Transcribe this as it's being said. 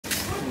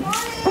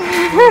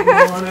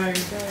Good morning.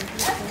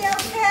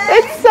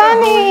 It's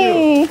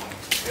sunny.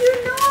 You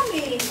know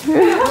me.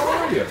 How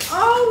are you?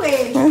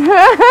 Always.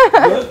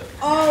 Good?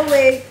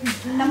 Always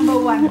number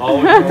one.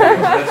 Always.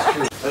 That's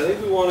true. I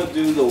think we want to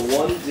do the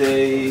 1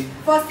 day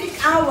For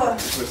 6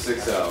 hours. for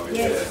 6 hours.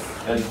 Yes.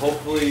 Yeah. And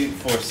hopefully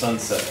for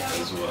sunset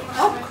as well.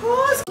 Of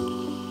course.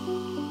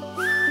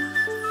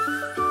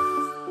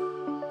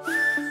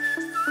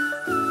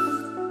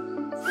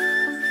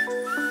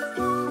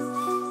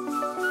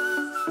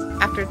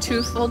 After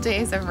 2 full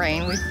days of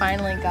rain, we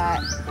finally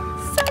got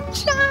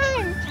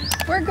sunshine.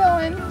 We're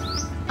going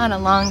on a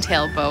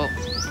longtail boat.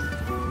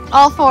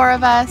 All 4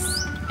 of us.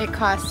 It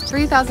cost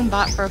 3,000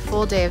 baht for a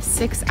full day of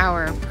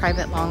 6-hour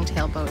private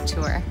longtail boat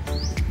tour.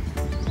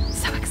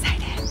 So excited.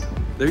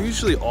 There are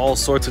usually all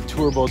sorts of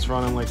tour boats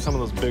running, like some of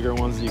those bigger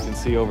ones that you can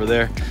see over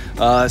there.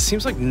 It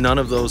seems like none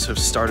of those have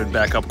started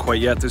back up quite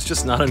yet. There's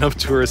just not enough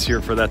tourists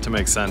here for that to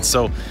make sense.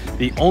 So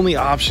the only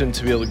option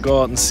to be able to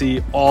go out and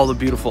see all the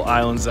beautiful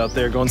islands out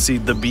there, go and see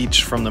the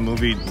beach from the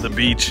movie The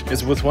Beach,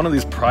 is with one of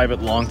these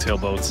private longtail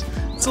boats.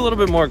 It's a little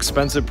bit more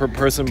expensive per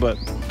person, but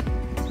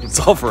it's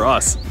all for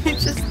us. It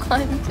just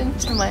climbed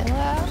into my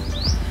lap.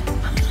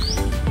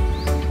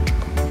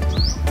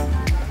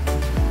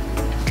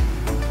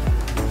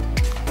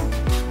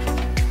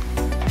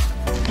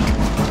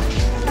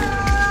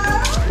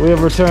 We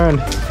have returned.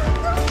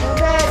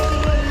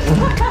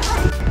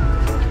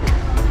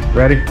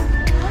 Ready?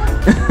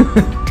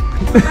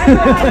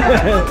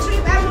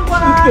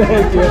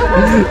 Thank you.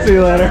 See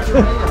you later.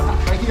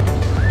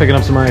 Picking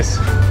up some ice.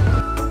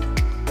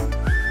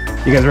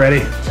 You guys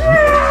ready?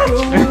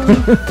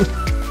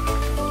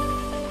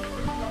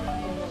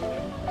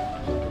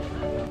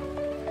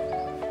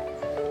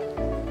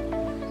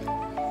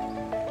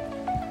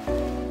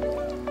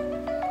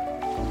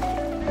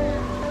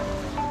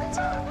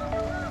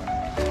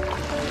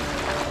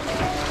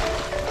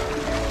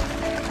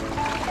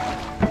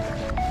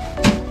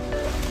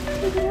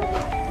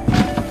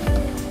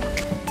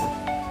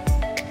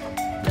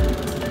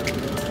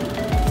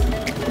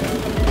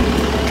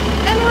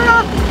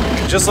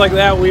 Just like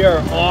that, we are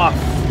off.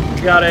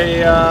 We got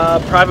a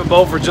private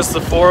boat for just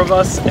the 4 of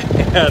us,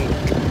 and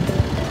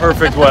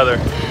perfect weather.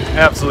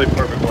 Absolutely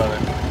perfect weather.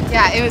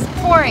 Yeah, it was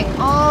pouring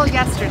all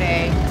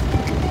yesterday,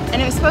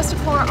 and it was supposed to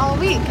pour all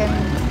week,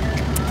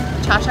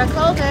 and Cha-Cha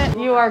called it.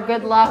 You are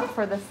good luck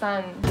for the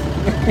sun.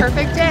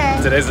 Perfect day.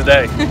 Today's the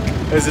day.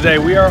 Today's the day.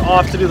 We are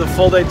off to do the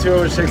full day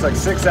tour, which takes like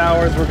 6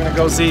 hours. We're gonna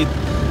go see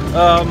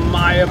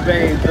Maya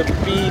Bay, the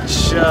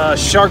beach,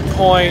 Shark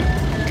Point,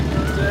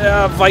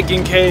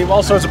 Viking Cave,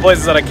 all sorts of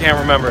places that I can't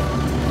remember.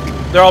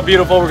 They're all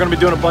beautiful. We're going to be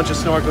doing a bunch of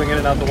snorkeling in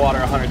and out the water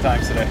 100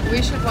 times today.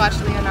 We should watch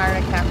Leonardo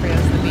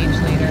DiCaprio's The Beach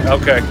later.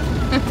 Okay.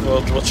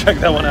 we'll check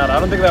that one out. I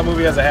don't think that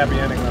movie has a happy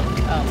ending though.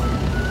 Oh.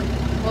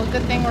 Well,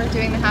 good thing we're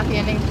doing the happy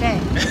ending today.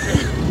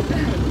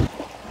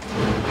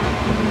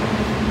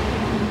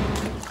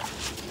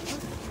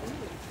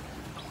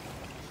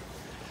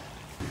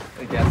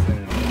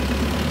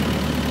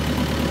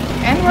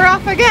 And we're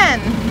off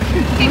again.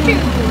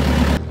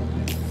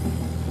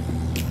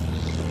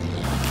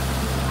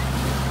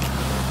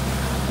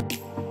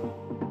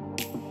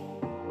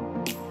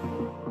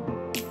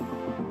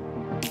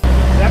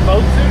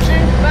 Boat sushi?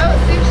 Boat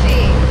sushi.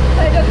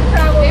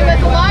 It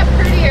was a lot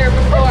prettier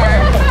before.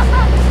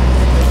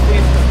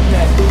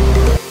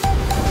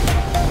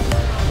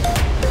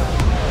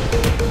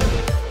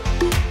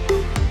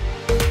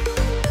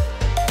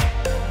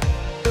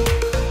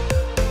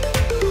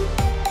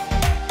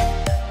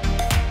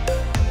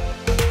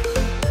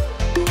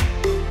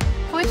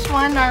 Which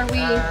one are we?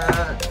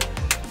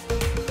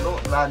 Loh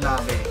Lana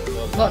Bay.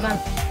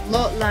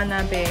 Loh Lana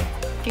Bay.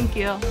 Thank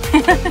you.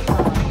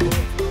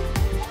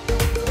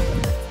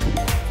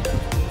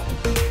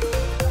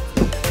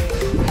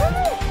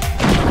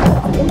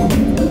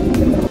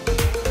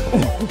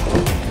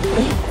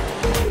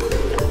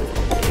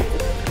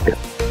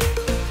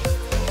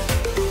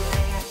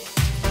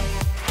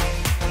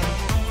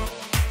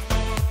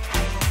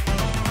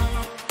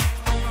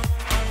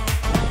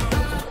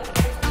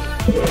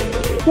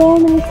 So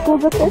many school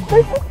books. There's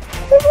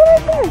one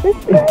right there. There's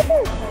 2 right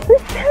there.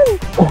 There's 10.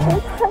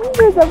 There's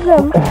hundreds of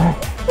them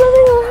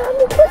swimming around.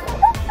 It's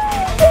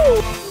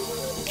amazing.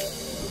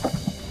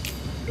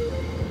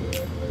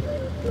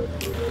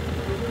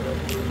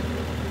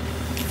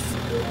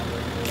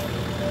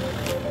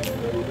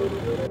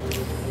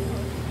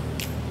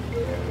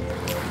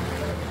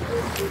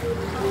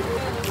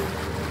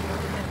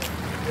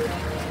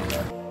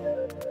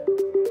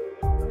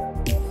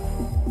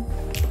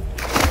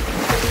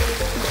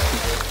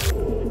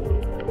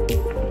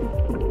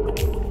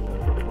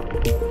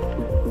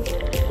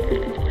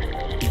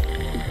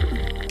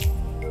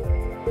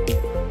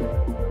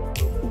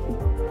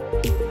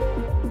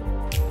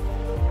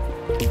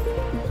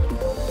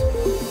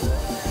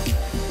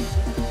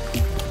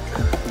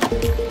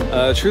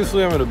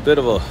 Truthfully, I'm at a bit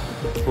of a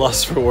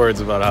loss for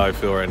words about how I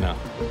feel right now.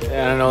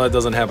 And I know that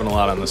doesn't happen a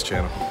lot on this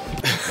channel.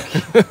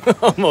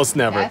 Almost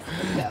never.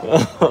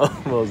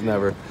 Almost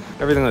never.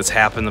 Everything that's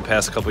happened the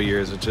past couple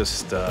years, it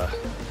just,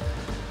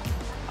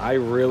 I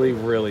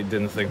really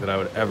didn't think that I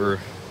would ever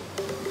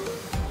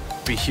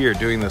be here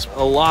doing this.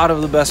 A lot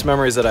of the best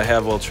memories that I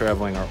have while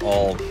traveling are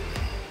all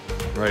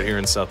right here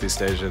in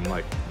Southeast Asia, and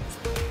like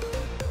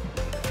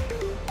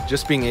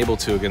just being able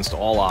to, against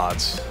all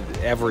odds,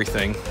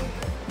 everything,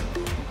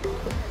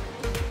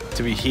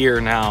 to be here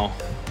now,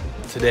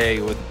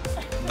 today, with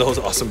those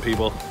awesome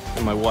people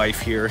and my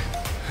wife here.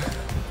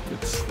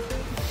 It's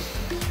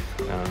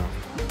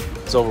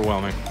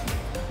overwhelming.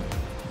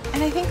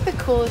 And I think the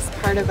coolest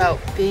part about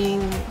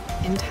being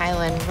in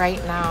Thailand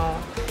right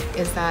now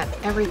is that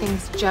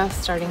everything's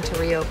just starting to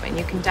reopen.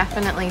 You can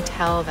definitely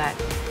tell that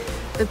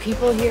the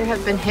people here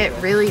have been hit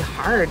really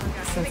hard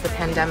since the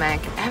pandemic.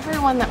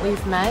 Everyone that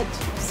we've met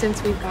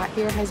since we've got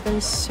here has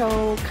been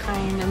so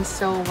kind and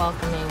so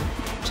welcoming.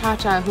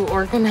 Cha-Cha, who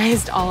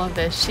organized all of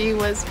this, she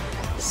was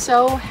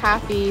so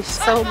happy,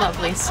 so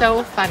lovely,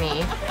 so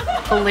funny,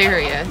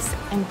 hilarious.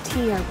 And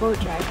T, our boat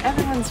driver,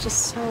 everyone's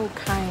just so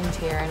kind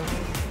here. And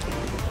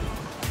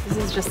this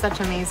is just such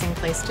an amazing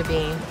place to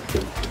be,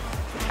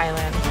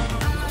 Thailand.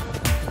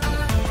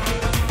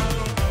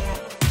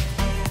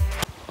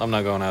 I'm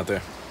not going out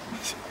there.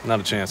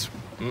 Not a chance.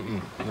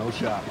 No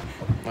shot.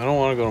 I don't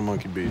want to go to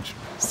Monkey Beach.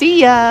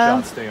 See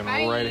ya! Shot staying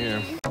right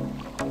here.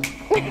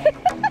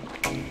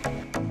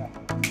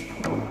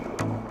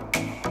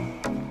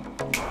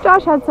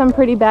 Josh had some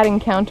pretty bad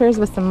encounters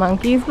with some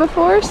monkeys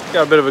before.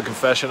 Got a bit of a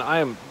confession. I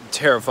am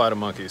terrified of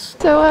monkeys.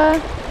 So,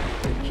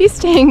 he's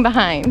staying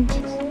behind.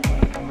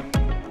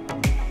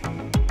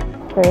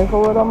 There's a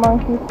little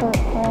monkey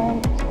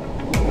footprint.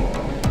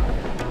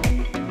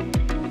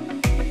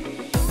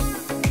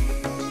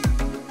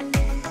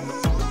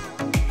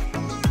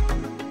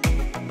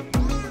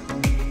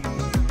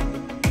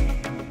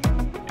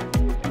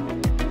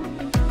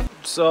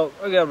 So,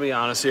 I gotta be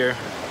honest here.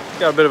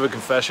 Got a bit of a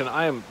confession.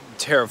 I am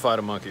terrified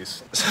of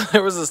monkeys. So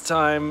there was this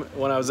time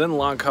when I was in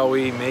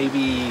Langkawi,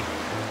 maybe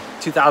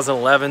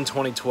 2011,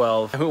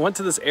 2012, and we went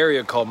to this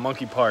area called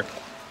Monkey Park.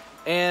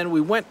 And we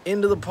went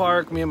into the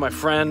park, me and my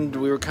friend,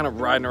 we were kind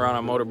of riding around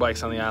on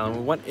motorbikes on the island.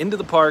 We went into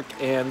the park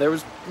and there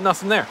was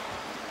nothing there.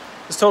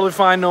 It's totally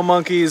fine, no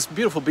monkeys.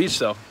 Beautiful beach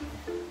though.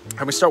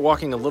 And we start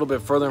walking a little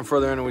bit further and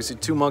further in, and we see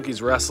two monkeys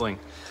wrestling,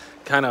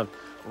 kind of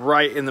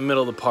right in the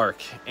middle of the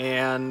park.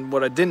 And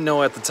what I didn't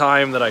know at the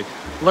time that I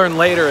learned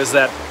later is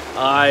that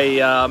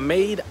I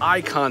made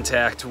eye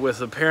contact with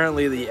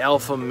apparently the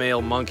alpha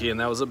male monkey, and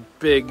that was a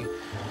big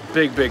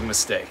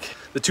mistake.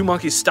 The two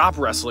monkeys stopped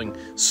wrestling,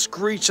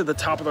 screeched at the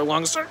top of their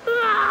lungs,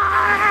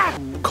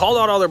 called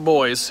out all their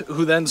boys,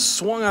 who then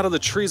swung out of the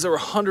trees. There were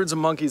hundreds of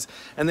monkeys,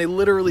 and they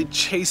literally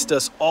chased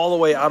us all the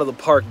way out of the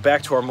park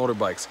back to our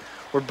motorbikes.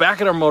 We're back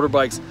at our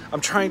motorbikes.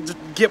 I'm trying to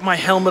get my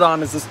helmet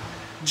on as this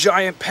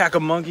giant pack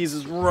of monkeys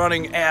is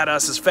running at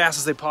us as fast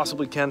as they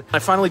possibly can. I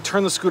finally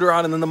turn the scooter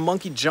on, and then the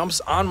monkey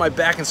jumps on my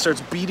back and starts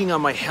beating on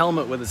my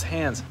helmet with his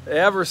hands.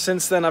 Ever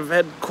since then, I've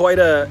had quite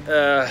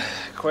a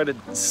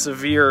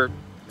severe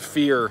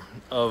fear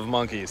of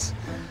monkeys.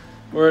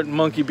 We're at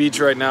Monkey Beach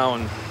right now,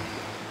 and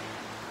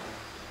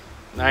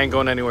I ain't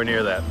going anywhere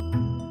near that.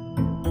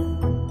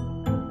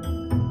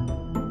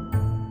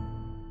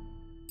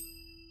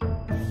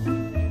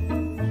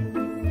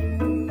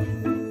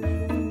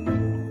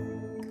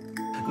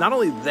 Not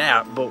only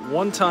that, but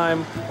one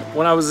time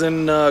when I was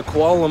in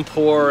Kuala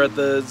Lumpur at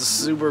the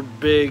super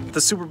big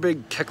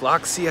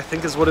Keklaksi, I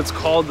think is what it's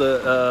called,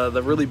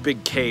 the really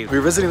big cave. We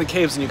were visiting the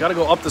caves, and you got to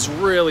go up this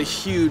really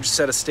huge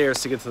set of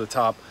stairs to get to the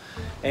top.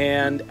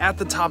 And at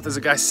the top, there's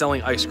a guy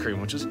selling ice cream,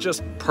 which is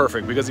just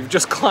perfect because you've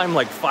just climbed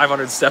like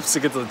 500 steps to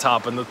get to the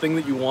top, and the thing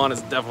that you want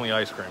is definitely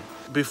ice cream.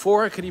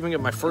 Before I could even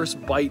get my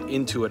first bite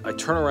into it, I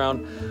turn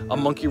around, a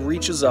monkey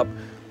reaches up,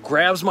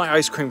 grabs my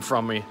ice cream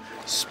from me,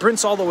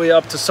 sprints all the way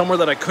up to somewhere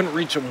that I couldn't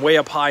reach him way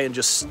up high, and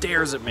just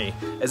stares at me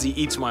as he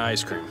eats my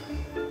ice cream.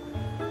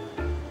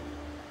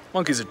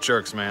 Monkeys are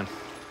jerks, man.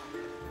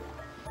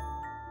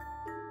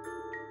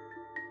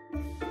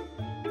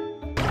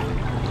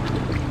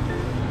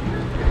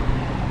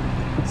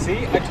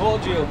 See, I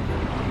told you.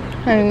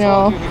 I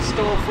know. I told you he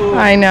stole food.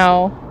 I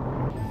know.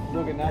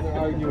 Look at, now they're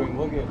arguing.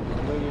 Look at.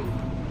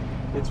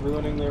 It's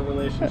ruining their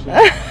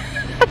relationship.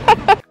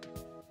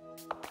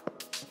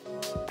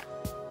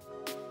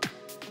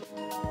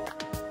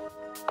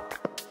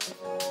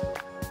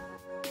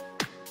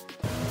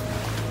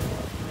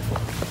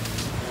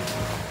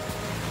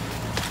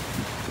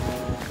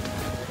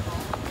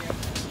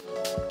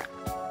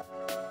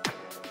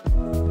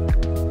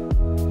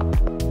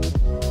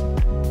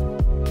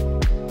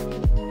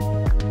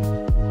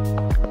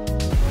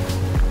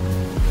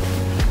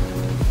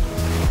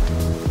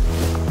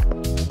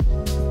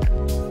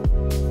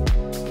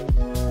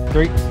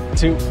 Three,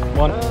 two,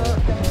 one.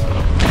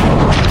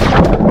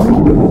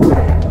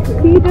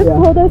 He just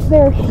told us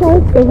there are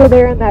sharks over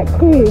there in that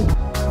cave.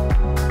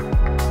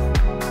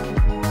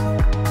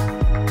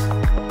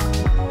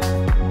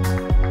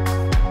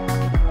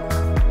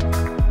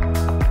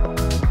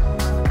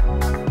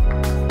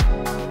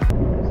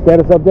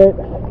 Status update.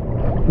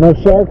 No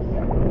sharks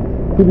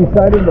to be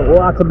sighted, but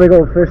lots of big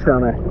old fish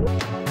down there.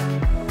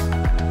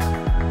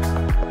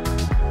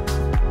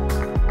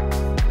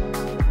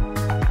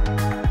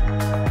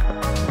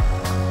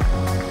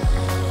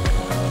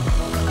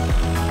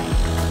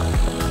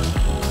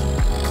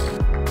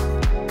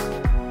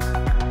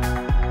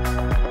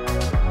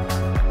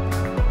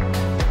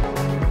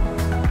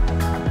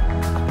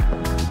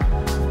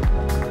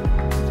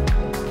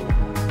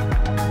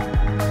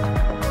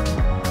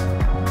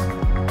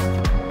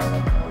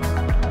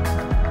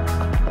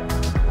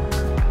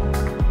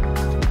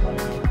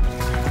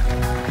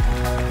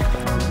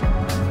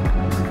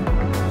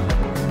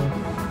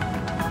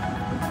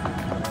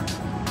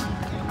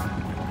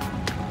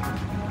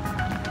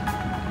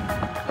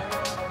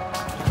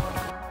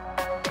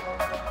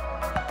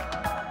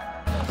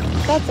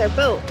 that's our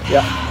boat.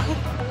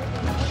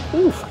 Yeah.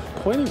 Ooh,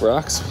 pointy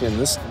rocks in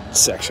this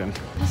section.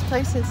 This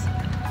place is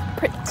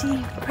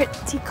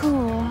pretty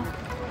cool.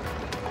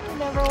 I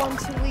never want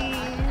to leave.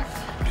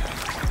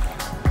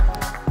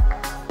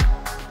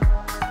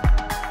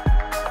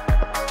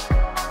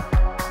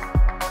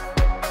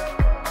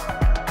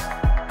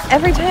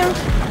 Every time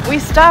we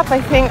stop,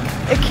 I think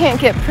it can't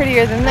get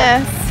prettier than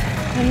this,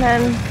 and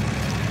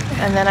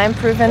then I'm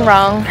proven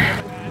wrong.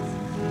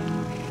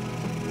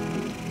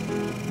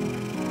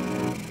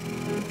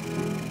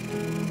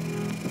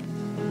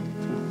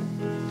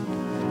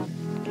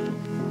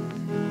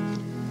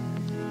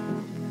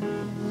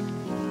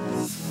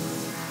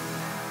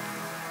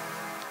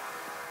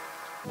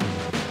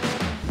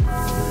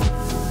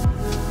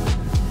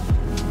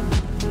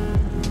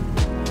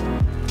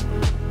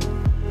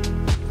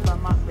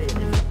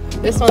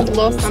 This one's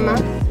Loh Sameh.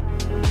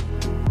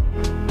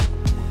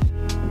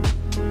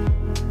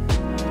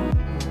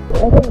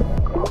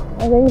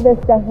 I think this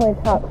definitely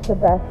tops the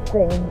best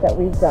thing that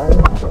we've done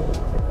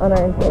on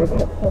our entire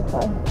trip so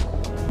far.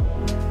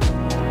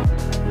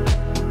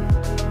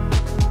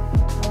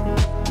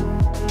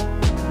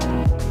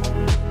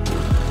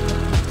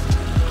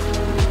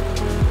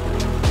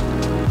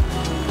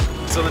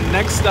 So the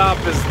next stop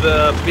is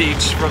the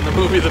beach from the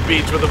movie The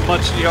Beach with a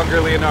much younger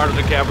Leonardo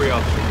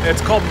DiCaprio.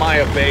 It's called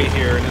Maya Bay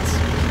here, and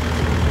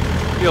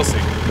you'll see.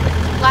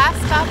 Last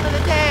stop of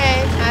the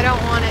day. I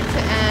don't want it to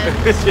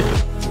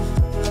end.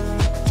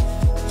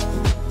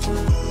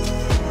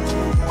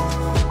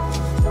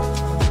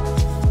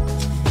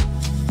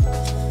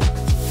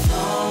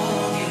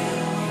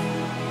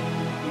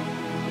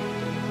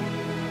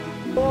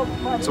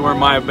 So we're in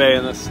Maya Bay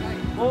and this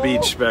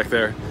beach back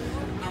there.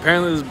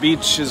 Apparently this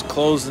beach is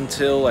closed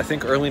until I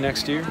think early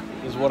next year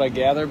is what I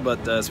gather,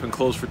 but it's been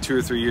closed for 2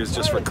 or 3 years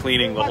just for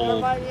cleaning the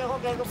whole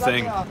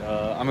thing.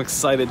 I'm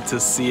excited to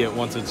see it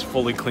once it's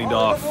fully cleaned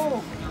off.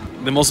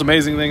 The most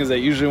amazing thing is that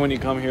usually when you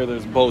come here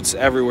there's boats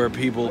everywhere,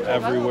 people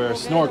everywhere,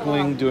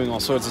 snorkeling, doing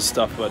all sorts of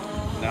stuff, but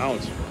now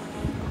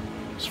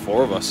it's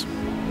 4 of us.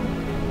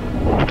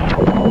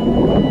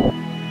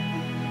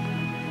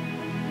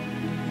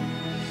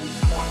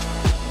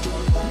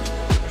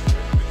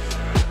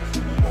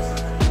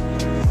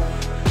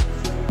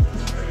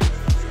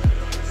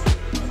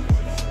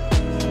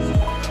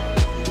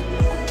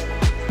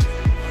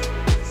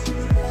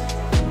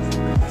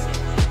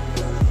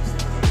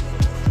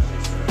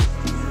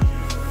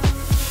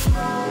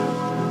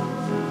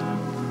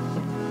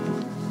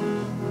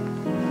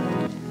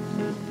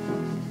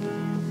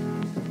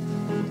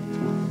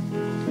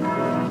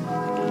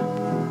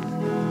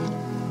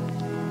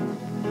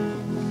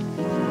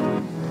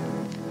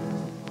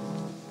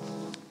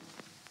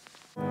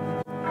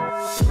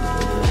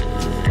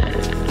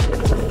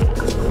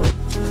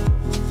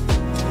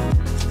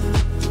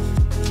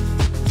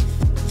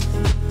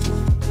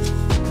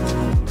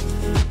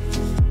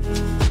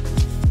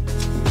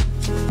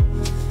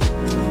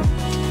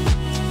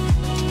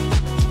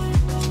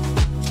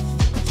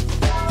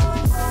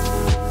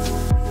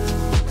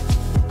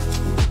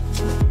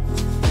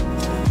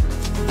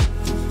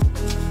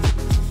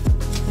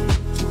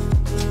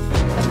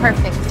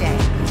 Perfect day.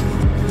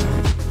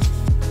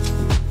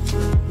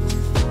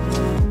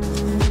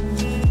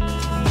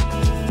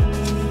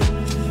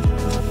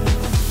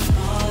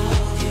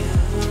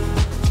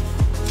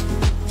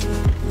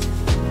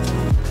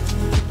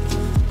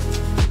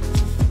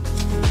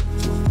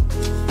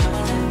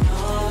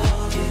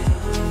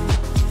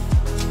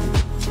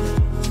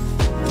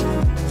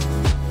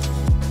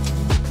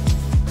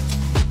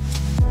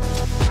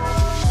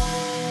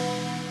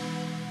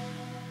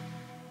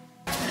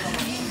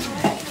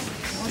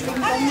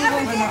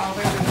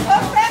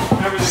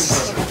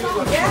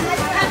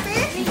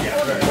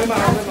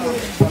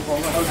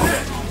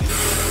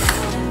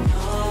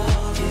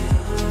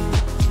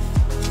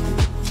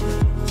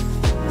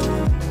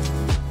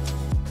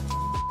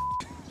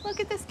 Look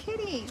at this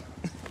kitty.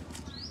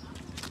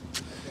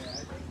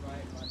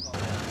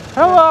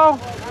 Hello!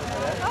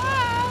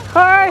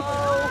 Hi!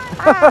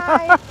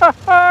 Hi!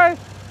 Hi!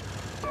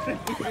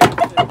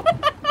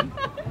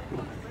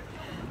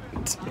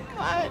 Too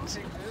much.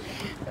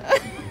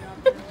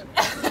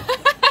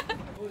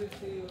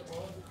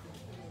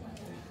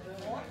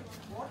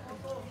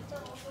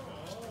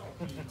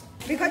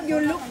 Because you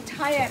look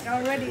tired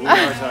already. We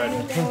are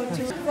tired.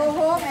 Go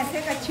home and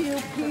take a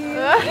chill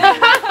pill.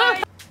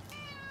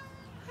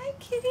 Hi,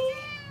 kitty.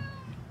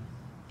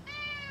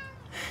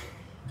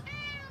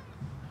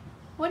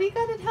 What do you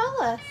got to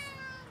tell us?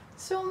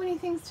 So many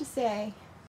things to say.